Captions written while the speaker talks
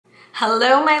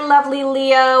Hello, my lovely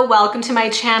Leo. Welcome to my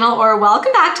channel, or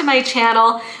welcome back to my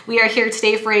channel. We are here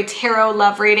today for a tarot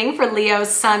love reading for Leo's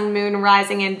Sun, Moon,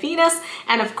 Rising, and Venus,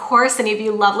 and of course, any of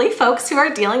you lovely folks who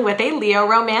are dealing with a Leo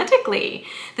romantically.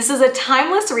 This is a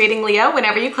timeless reading, Leo.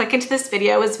 Whenever you click into this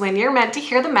video is when you're meant to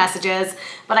hear the messages,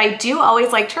 but I do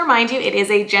always like to remind you it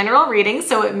is a general reading,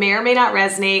 so it may or may not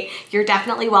resonate. You're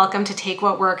definitely welcome to take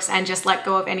what works and just let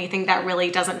go of anything that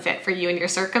really doesn't fit for you and your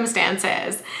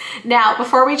circumstances. Now,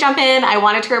 before we jump in, I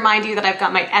wanted to remind you that I've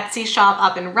got my Etsy shop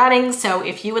up and running, so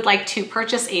if you would like to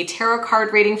purchase a tarot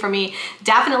card reading from me,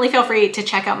 definitely feel free to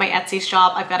check out my Etsy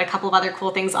shop. I've got a couple of other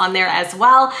cool things on there as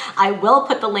well. I will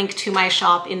put the link to my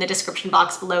shop in the description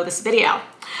box below this video.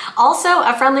 Also,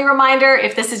 a friendly reminder,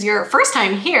 if this is your first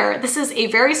time here, this is a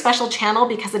very special channel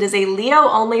because it is a Leo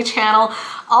only channel.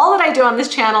 All that I do on this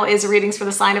channel is readings for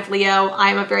the sign of Leo.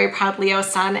 I'm a very proud Leo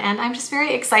sun, and I'm just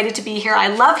very excited to be here. I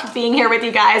love being here with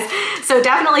you guys, so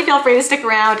definitely feel free to stick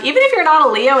around. Even if you're not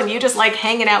a Leo and you just like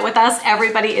hanging out with us,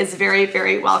 everybody is very,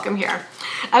 very welcome here.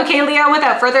 Okay, Leo,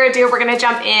 without further ado, we're gonna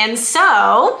jump in.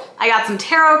 So I got some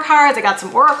tarot cards, I got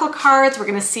some oracle cards. We're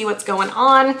gonna see what's going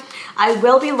on. I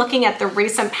will be looking at the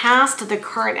recent past, the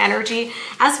current energy,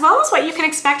 as well as what you can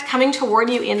expect coming toward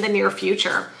you in the near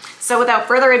future. So without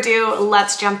further ado,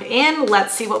 let's jump in.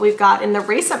 Let's see what we've got in the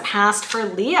recent past for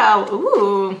Leo.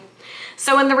 Ooh.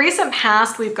 So in the recent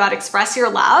past, we've got express your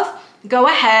love, go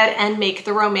ahead and make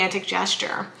the romantic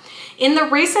gesture. In the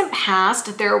recent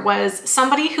past, there was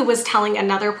somebody who was telling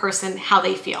another person how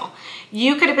they feel.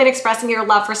 You could have been expressing your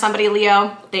love for somebody,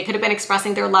 Leo. They could have been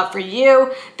expressing their love for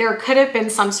you. There could have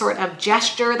been some sort of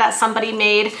gesture that somebody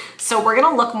made. So we're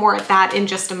gonna look more at that in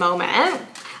just a moment.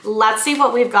 Let's see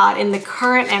what we've got in the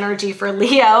current energy for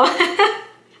Leo.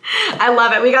 I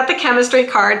love it. We got the chemistry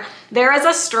card. There is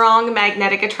a strong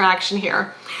magnetic attraction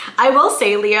here. I will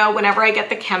say, Leo, whenever I get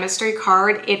the chemistry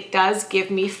card, it does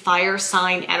give me fire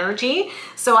sign energy.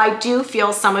 So I do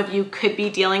feel some of you could be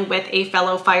dealing with a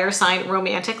fellow fire sign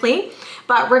romantically.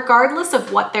 But regardless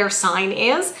of what their sign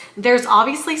is, there's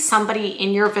obviously somebody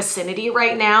in your vicinity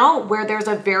right now where there's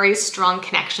a very strong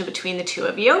connection between the two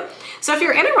of you. So if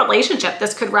you're in a relationship,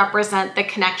 this could represent the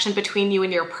connection between you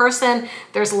and your person.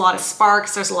 There's a lot of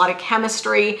sparks, there's a lot of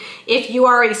chemistry. If you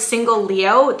are a single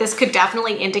Leo, this could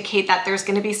definitely indicate that there's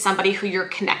gonna be somebody who you're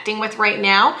connecting with right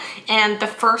now. And the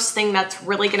first thing that's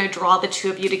really gonna draw the two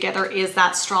of you together is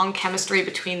that strong chemistry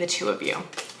between the two of you.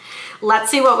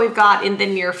 Let's see what we've got in the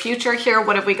near future here.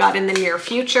 What have we got in the near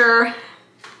future?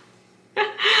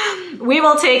 We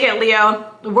will take it,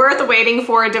 Leo. Worth waiting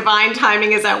for. Divine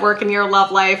timing is at work in your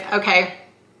love life. Okay,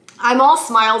 I'm all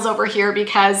smiles over here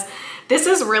because this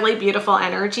is really beautiful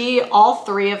energy. All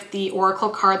three of the oracle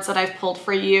cards that I've pulled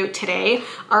for you today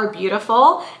are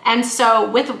beautiful. And so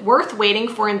with worth waiting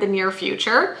for in the near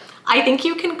future, I think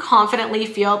you can confidently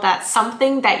feel that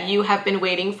something that you have been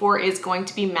waiting for is going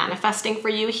to be manifesting for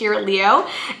you here, Leo.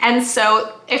 And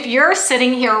so if you're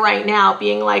sitting here right now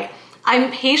being like,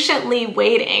 I'm patiently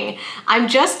waiting, I'm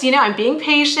just, I'm being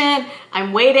patient,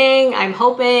 I'm waiting, I'm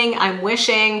hoping, I'm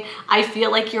wishing, I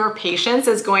feel like your patience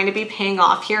is going to be paying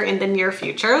off here in the near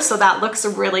future. So that looks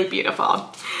really beautiful.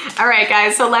 All right,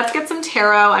 guys, so let's get some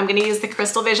tarot. I'm gonna use the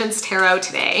Crystal Visions Tarot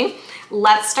today.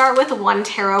 Let's start with one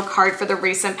tarot card for the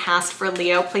recent past for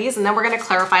Leo, please, and then we're gonna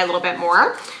clarify a little bit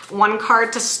more. One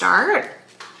card to start.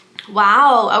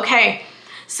 Wow, okay.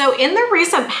 So in the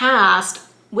recent past,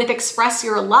 with express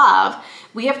your love,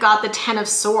 we have got the Ten of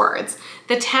Swords.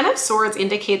 The Ten of Swords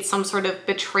indicates some sort of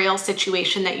betrayal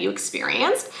situation that you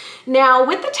experienced. Now,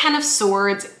 with the Ten of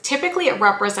Swords, typically it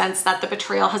represents that the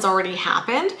betrayal has already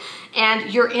happened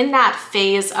and you're in that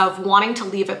phase of wanting to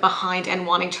leave it behind and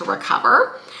wanting to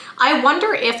recover. I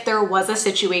wonder if there was a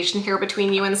situation here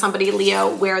between you and somebody,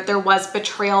 Leo, where there was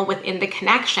betrayal within the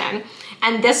connection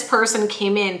and this person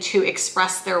came in to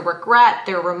express their regret,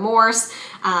 their remorse,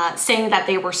 saying that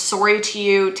they were sorry to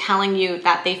you, telling you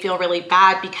that they feel really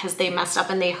bad because they messed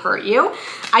up and they hurt you.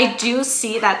 I do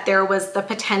see that there was the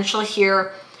potential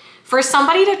here for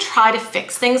somebody to try to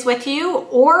fix things with you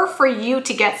or for you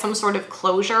to get some sort of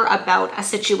closure about a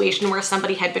situation where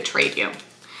somebody had betrayed you.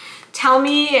 Tell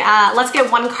me, let's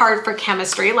get one card for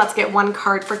chemistry. Let's get one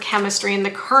card for chemistry in the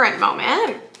current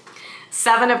moment.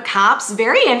 Seven of Cups,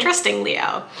 very interesting,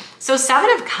 Leo. So Seven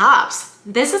of Cups,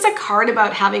 this is a card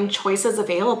about having choices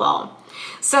available.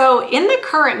 So in the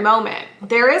current moment,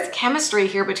 there is chemistry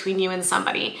here between you and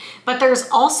somebody, but there's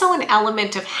also an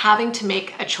element of having to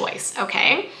make a choice,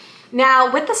 okay? Now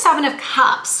with the Seven of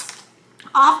Cups,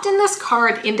 often this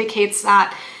card indicates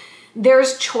that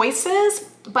there's choices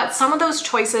but some of those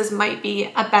choices might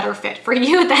be a better fit for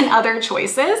you than other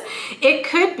choices. It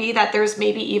could be that there's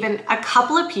maybe even a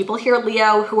couple of people here,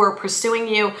 Leo, who are pursuing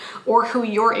you or who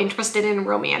you're interested in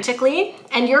romantically,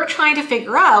 and you're trying to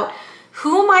figure out,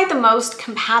 who am I the most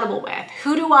compatible with?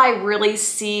 Who do I really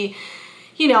see,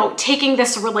 you know, taking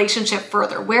this relationship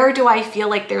further? Where do I feel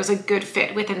like there's a good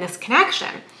fit within this connection?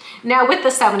 Now with the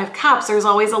Seven of Cups, there's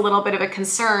always a little bit of a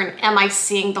concern. Am I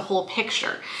seeing the whole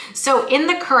picture? So in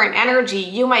the current energy,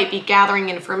 you might be gathering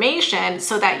information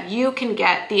so that you can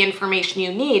get the information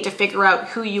you need to figure out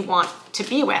who you want to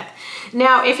be with.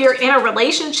 Now, if you're in a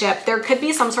relationship, there could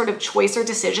be some sort of choice or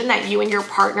decision that you and your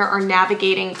partner are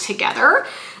navigating together.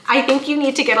 I think you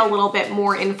need to get a little bit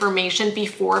more information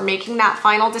before making that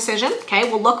final decision. Okay,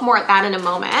 we'll look more at that in a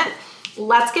moment.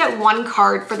 Let's get one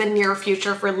card for the near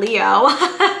future for Leo.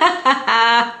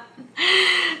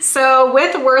 So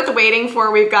with worth waiting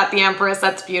for, we've got the Empress.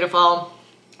 That's beautiful.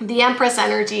 The Empress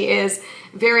energy is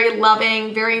very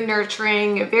loving, very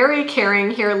nurturing, very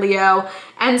caring here, Leo.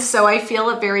 And so I feel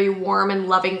a very warm and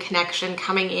loving connection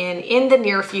coming in the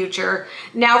near future.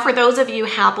 Now, for those of you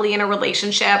happily in a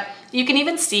relationship, you can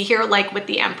even see here, like with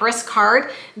the Empress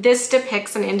card, this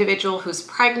depicts an individual who's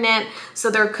pregnant. So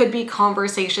there could be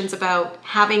conversations about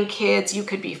having kids. You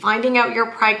could be finding out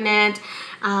you're pregnant.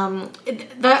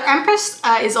 The Empress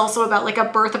is also about like a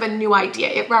birth of a new idea.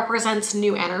 It represents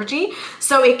new energy.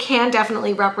 So it can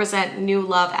definitely represent new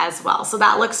love as well. So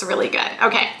that looks really good.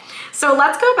 Okay. So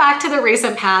let's go back to the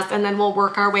recent past and then we'll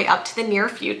work our way up to the near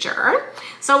future.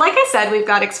 So like I said, we've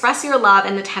got express your love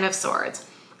and the Ten of Swords.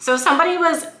 So somebody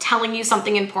was telling you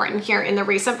something important here in the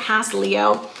recent past,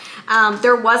 Leo.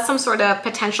 There was some sort of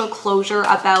potential closure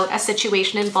about a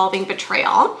situation involving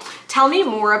betrayal. Tell me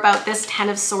more about this Ten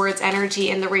of Swords energy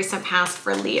in the recent past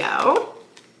for Leo.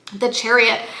 The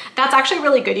Chariot, that's actually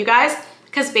really good, you guys,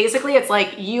 because basically it's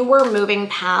like you were moving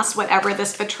past whatever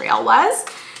this betrayal was.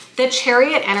 The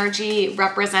Chariot energy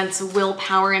represents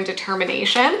willpower and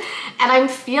determination. And I'm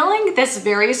feeling this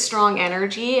very strong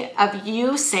energy of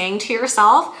you saying to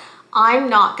yourself, I'm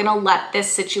not gonna let this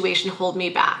situation hold me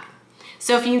back.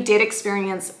 So if you did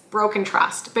experience broken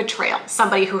trust, betrayal,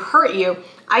 somebody who hurt you,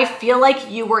 I feel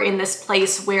like you were in this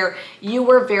place where you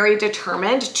were very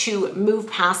determined to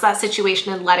move past that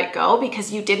situation and let it go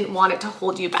because you didn't want it to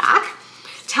hold you back.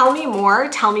 Tell me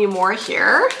more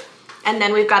here. And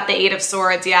then we've got the Eight of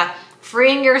Swords, yeah.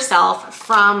 Freeing yourself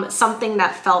from something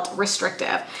that felt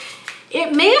restrictive.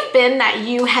 It may have been that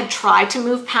you had tried to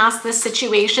move past this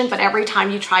situation, but every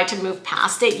time you tried to move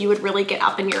past it, you would really get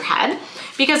up in your head,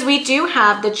 because we do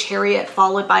have the Chariot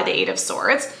followed by the Eight of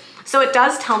Swords. So it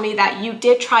does tell me that you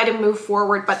did try to move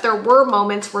forward, but there were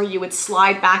moments where you would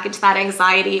slide back into that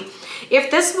anxiety. If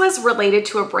this was related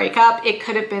to a breakup, it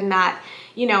could have been that,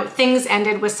 you know, things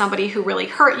ended with somebody who really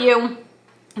hurt you.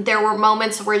 There were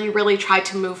moments where you really tried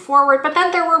to move forward, but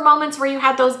then there were moments where you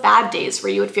had those bad days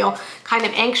where you would feel kind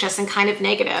of anxious and kind of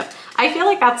negative. I feel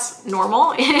like that's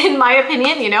normal in my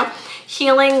opinion, you know.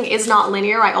 Healing is not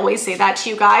linear. I always say that to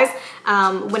you guys.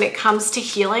 When it comes to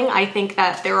healing, I think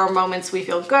that there are moments we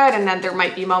feel good, and then there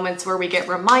might be moments where we get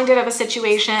reminded of a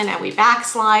situation and we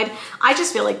backslide. I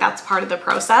just feel like that's part of the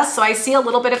process. So I see a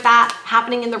little bit of that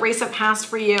happening in the recent past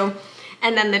for you.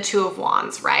 And then the Two of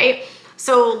Wands, right?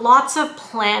 So lots of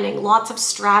planning, lots of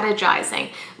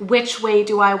strategizing. Which way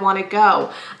do I want to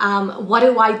go? What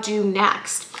do I do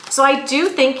next? So I do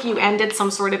think you ended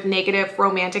some sort of negative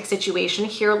romantic situation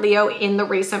here, Leo, in the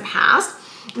recent past.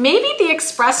 Maybe the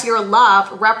express your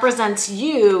love represents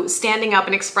you standing up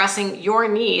and expressing your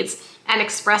needs and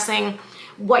expressing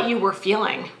what you were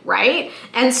feeling, right?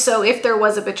 And so if there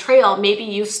was a betrayal, maybe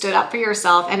you stood up for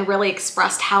yourself and really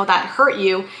expressed how that hurt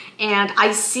you. And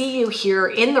I see you here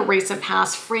in the recent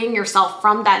past freeing yourself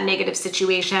from that negative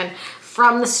situation,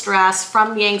 from the stress,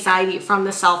 from the anxiety, from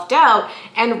the self-doubt,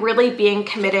 and really being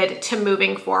committed to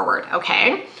moving forward,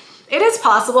 okay? It is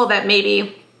possible that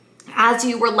maybe as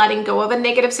you were letting go of a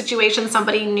negative situation,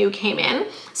 somebody new came in.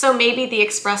 So maybe the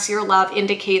express your love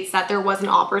indicates that there was an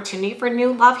opportunity for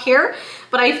new love here,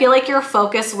 but I feel like your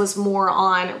focus was more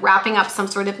on wrapping up some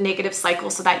sort of negative cycle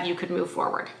so that you could move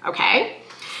forward, okay?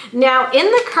 Now, in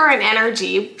the current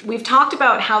energy, we've talked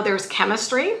about how there's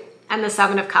chemistry and the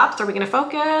Seven of Cups. Are we gonna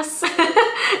focus?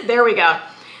 There we go.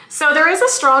 So there is a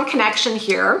strong connection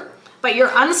here, but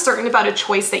you're uncertain about a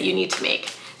choice that you need to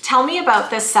make. Tell me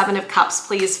about this Seven of Cups,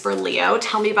 please, for Leo.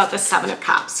 Tell me about the Seven of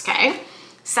Cups, okay?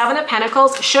 Seven of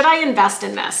Pentacles, should I invest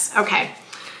in this? Okay,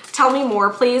 tell me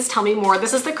more, please, tell me more.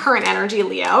 This is the current energy,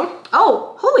 Leo.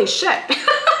 Oh, holy shit.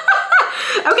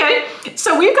 Okay,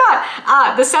 so we've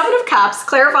got the Seven of Cups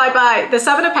clarified by the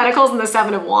Seven of Pentacles and the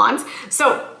Seven of Wands.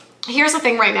 So here's the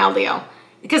thing right now, Leo.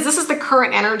 because this is the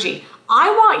current energy. I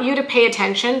want you to pay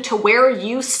attention to where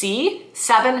you see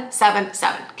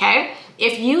 777, okay?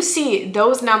 If you see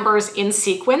those numbers in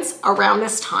sequence around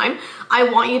this time, I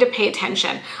want you to pay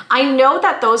attention. I know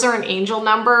that those are an angel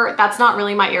number. That's not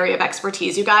really my area of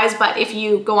expertise, you guys, but if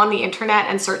you go on the internet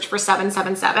and search for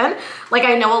 777, like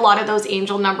I know a lot of those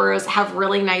angel numbers have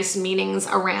really nice meanings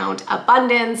around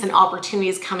abundance and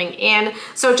opportunities coming in.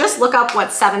 So just look up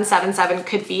what 777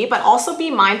 could be, but also be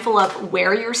mindful of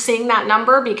where you're seeing that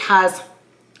number, because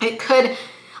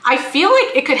I feel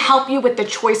like it could help you with the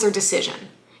choice or decision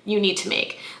you need to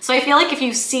make. So I feel like if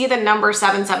you see the number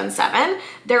 777,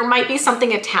 there might be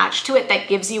something attached to it that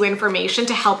gives you information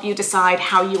to help you decide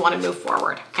how you want to move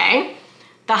forward, okay?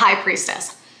 The High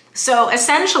Priestess. So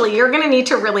essentially, you're going to need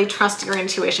to really trust your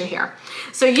intuition here.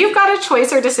 So you've got a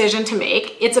choice or decision to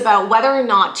make. It's about whether or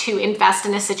not to invest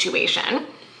in a situation.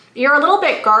 You're a little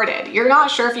bit guarded. You're not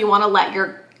sure if you want to let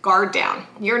your guard down.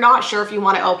 You're not sure if you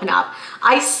want to open up.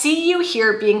 I see you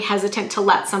here being hesitant to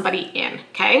let somebody in,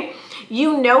 okay?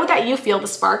 You know that you feel the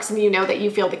sparks and you know that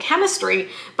you feel the chemistry,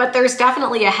 but there's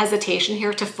definitely a hesitation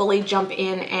here to fully jump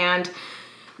in and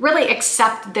really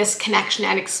accept this connection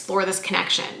and explore this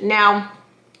connection. Now,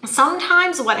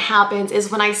 sometimes what happens is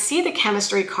when I see the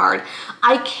chemistry card,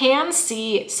 I can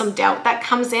see some doubt that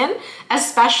comes in,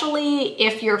 especially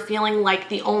if you're feeling like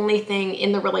the only thing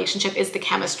in the relationship is the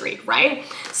chemistry, right?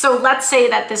 So let's say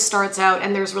that this starts out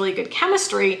and there's really good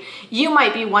chemistry. You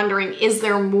might be wondering, is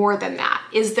there more than that?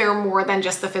 Is there more than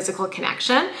just the physical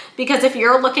connection? Because if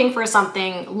you're looking for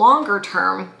something longer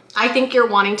term, I think you're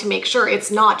wanting to make sure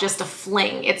it's not just a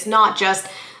fling. It's not just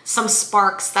some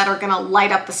sparks that are gonna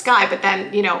light up the sky, but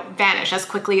then, you know, vanish as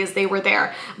quickly as they were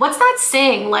there. What's that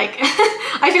saying? Like,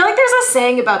 I feel like there's a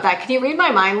saying about that. Can you read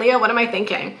my mind, Leo? What am I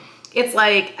thinking? It's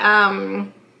like,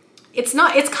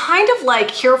 it's kind of like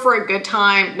here for a good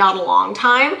time, not a long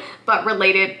time, but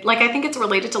related, like, I think it's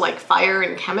related to like fire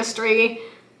and chemistry.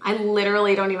 I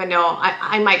literally don't even know.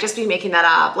 I might just be making that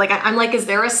up. Like, I'm like, is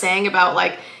there a saying about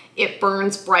like, it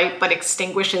burns bright, but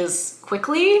extinguishes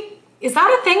quickly? Is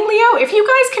that a thing, Leo? If you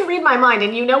guys can read my mind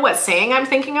and you know what saying I'm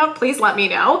thinking of, please let me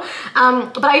know.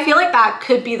 But I feel like that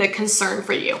could be the concern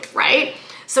for you, right?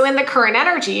 So in the current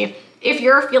energy, if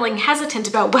you're feeling hesitant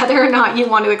about whether or not you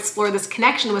want to explore this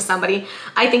connection with somebody,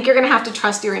 I think you're gonna have to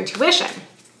trust your intuition.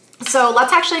 So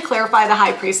let's actually clarify the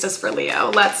High Priestess for Leo.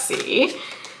 Let's see.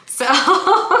 So,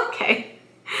 okay,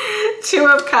 Two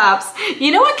of Cups.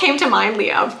 You know what came to mind,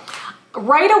 Leo?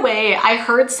 Right away, I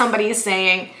heard somebody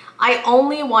saying, I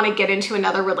only want to get into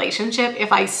another relationship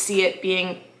if I see it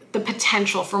being the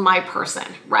potential for my person,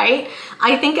 right?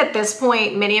 I think at this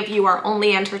point, many of you are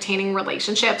only entertaining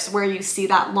relationships where you see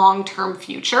that long-term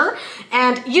future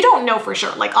and you don't know for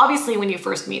sure. Like obviously when you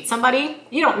first meet somebody,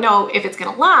 you don't know if it's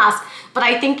gonna last, but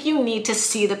I think you need to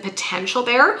see the potential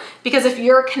there, because if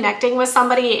you're connecting with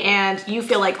somebody and you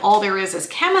feel like all there is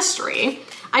chemistry,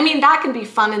 I mean, that can be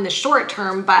fun in the short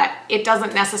term, but it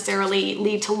doesn't necessarily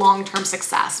lead to long-term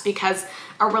success, because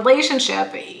a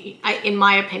relationship, in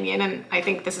my opinion, and I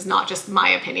think this is not just my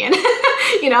opinion,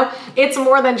 you know, it's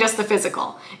more than just the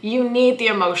physical. You need the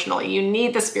emotional, you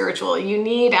need the spiritual, you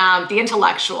need the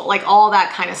intellectual, like all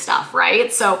that kind of stuff,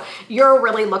 right? So you're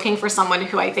really looking for someone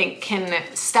who I think can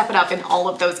step it up in all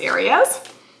of those areas.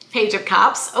 Page of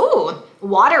Cups. Oh,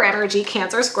 water energy,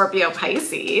 Cancer, Scorpio,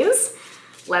 Pisces.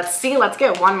 Let's see, let's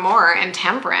get one more, and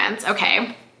Temperance.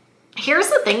 Okay, here's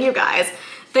the thing, you guys.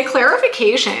 The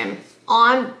clarification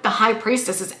on the High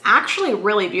Priestess is actually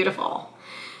really beautiful.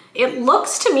 It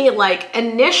looks to me like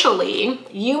initially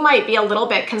you might be a little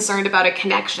bit concerned about a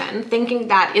connection, thinking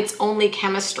that it's only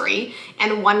chemistry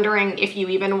and wondering if you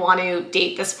even want to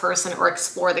date this person or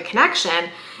explore the connection.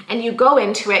 And you go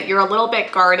into it, you're a little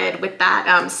bit guarded with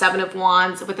that Seven of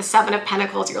Wands. With the Seven of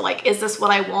Pentacles, you're like, is this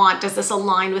what I want? Does this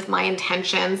align with my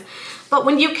intentions? But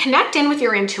when you connect in with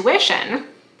your intuition,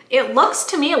 it looks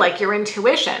to me like your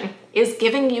intuition is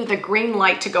giving you the green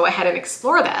light to go ahead and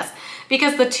explore this,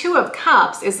 because the Two of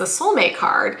Cups is the soulmate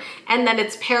card, and then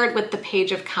it's paired with the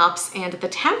Page of Cups and the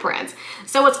Temperance.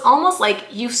 So it's almost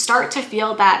like you start to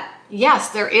feel that, yes,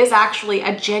 there is actually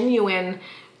a genuine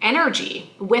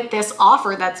energy with this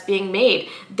offer that's being made.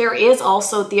 There is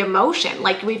also the emotion,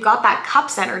 like we've got that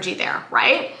Cups energy there,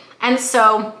 right? And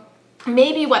so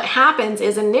maybe what happens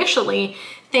is initially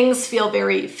things feel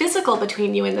very physical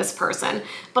between you and this person,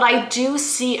 but I do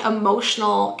see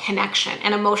emotional connection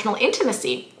and emotional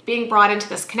intimacy being brought into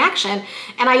this connection.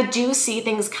 And I do see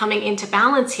things coming into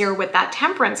balance here with that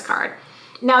Temperance card.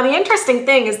 Now, the interesting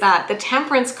thing is that the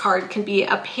Temperance card can be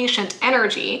a patient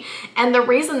energy. And the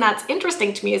reason that's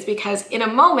interesting to me is because in a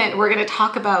moment, we're going to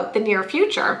talk about the near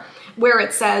future. where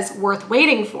it says worth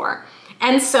waiting for.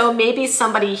 And so maybe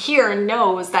somebody here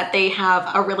knows that they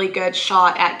have a really good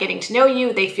shot at getting to know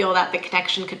you. They feel that the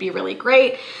connection could be really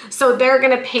great. So they're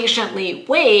going to patiently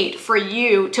wait for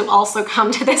you to also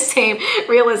come to the same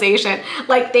realization.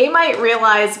 Like they might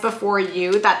realize before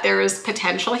you that there is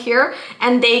potential here,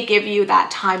 and they give you that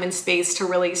time and space to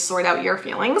really sort out your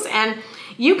feelings. And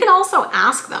you can also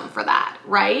ask them for that,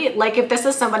 right? Like if this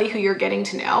is somebody who you're getting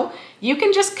to know, you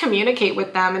can just communicate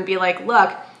with them and be like,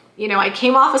 look, you know, I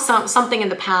came off of something in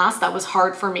the past that was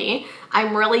hard for me.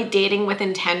 I'm really dating with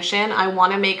intention. I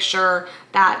want to make sure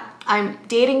that I'm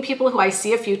dating people who I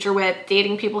see a future with,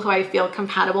 dating people who I feel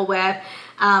compatible with.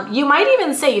 You might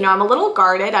even say, you know, I'm a little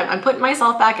guarded. I'm putting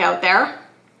myself back out there.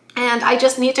 And I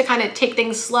just need to kind of take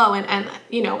things slow and,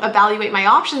 you know, evaluate my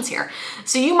options here.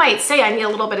 So you might say, I need a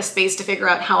little bit of space to figure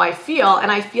out how I feel.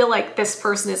 And I feel like this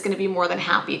person is going to be more than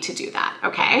happy to do that.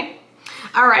 Okay.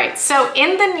 All right. So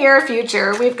in the near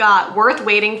future, we've got worth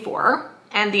waiting for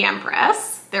and the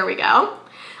Empress. There we go.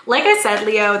 Like I said,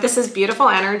 Leo, this is beautiful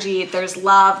energy. There's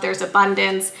love, there's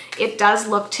abundance. It does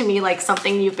look to me like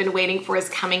something you've been waiting for is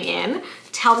coming in.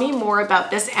 Tell me more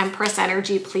about this Empress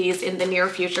energy, please, in the near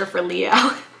future for Leo.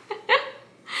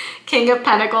 King of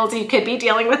Pentacles, you could be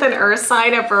dealing with an earth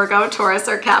sign, a Virgo, Taurus,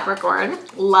 or Capricorn.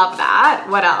 Love that.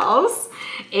 What else?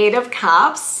 Eight of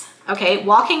Cups. Okay,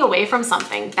 walking away from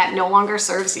something that no longer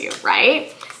serves you,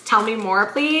 right? Tell me more,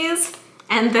 please.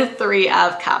 And the Three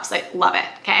of Cups. I love it,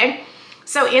 okay?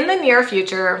 So in the near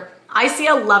future, I see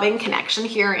a loving connection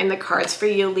here in the cards for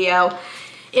you, Leo.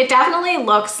 It definitely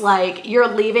looks like you're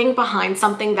leaving behind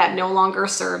something that no longer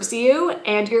serves you,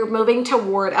 and you're moving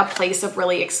toward a place of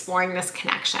really exploring this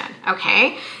connection,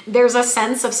 okay? There's a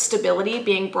sense of stability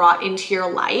being brought into your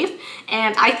life,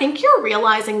 and I think you're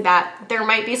realizing that there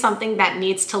might be something that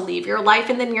needs to leave your life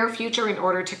in the near future in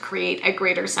order to create a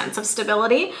greater sense of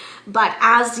stability. But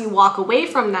as you walk away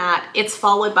from that, it's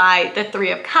followed by the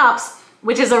Three of Cups,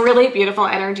 which is a really beautiful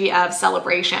energy of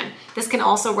celebration. This can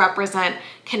also represent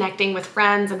connecting with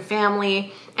friends and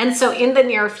family. And so in the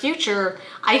near future,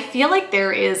 I feel like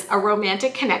there is a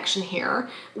romantic connection here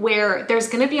where there's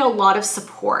gonna be a lot of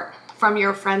support from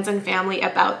your friends and family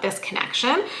about this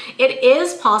connection. It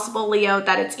is possible, Leo,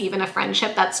 that it's even a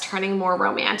friendship that's turning more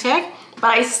romantic,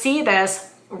 but I see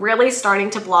this really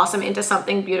starting to blossom into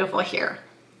something beautiful here.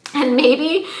 And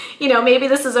maybe, you know, maybe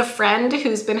this is a friend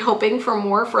who's been hoping for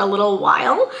more for a little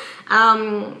while,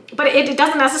 but it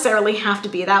doesn't necessarily have to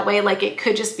be that way. Like it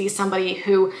could just be somebody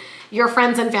who your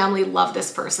friends and family love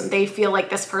this person. They feel like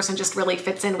this person just really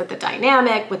fits in with the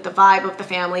dynamic, with the vibe of the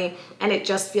family, and it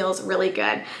just feels really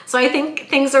good. So I think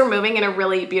things are moving in a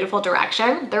really beautiful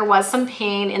direction. There was some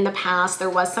pain in the past. There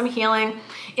was some healing.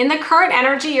 In the current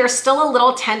energy, you're still a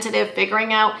little tentative,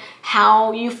 figuring out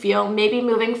how you feel, maybe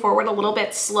moving forward a little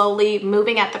bit slowly,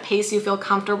 moving at the pace you feel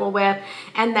comfortable with.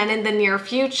 And then in the near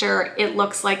future, it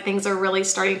looks like things are really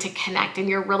starting to connect and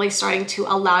you're really starting to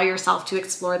allow yourself to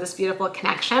explore this beautiful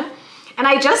connection. And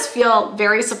I just feel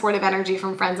very supportive energy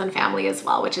from friends and family as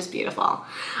well, which is beautiful.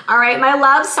 All right, my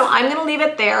loves, so I'm gonna leave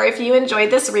it there. If you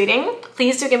enjoyed this reading,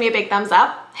 please do give me a big thumbs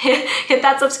up. Hit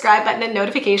that subscribe button and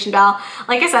notification bell.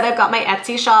 Like I said, I've got my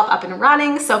Etsy shop up and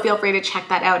running, so feel free to check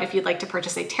that out if you'd like to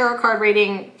purchase a tarot card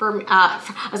reading from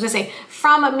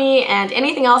me and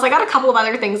anything else. I got a couple of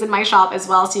other things in my shop as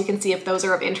well, so you can see if those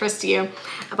are of interest to you.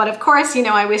 But of course, you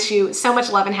know, I wish you so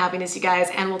much love and happiness, you guys,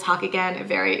 and we'll talk again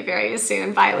very, very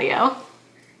soon. Bye, Leo.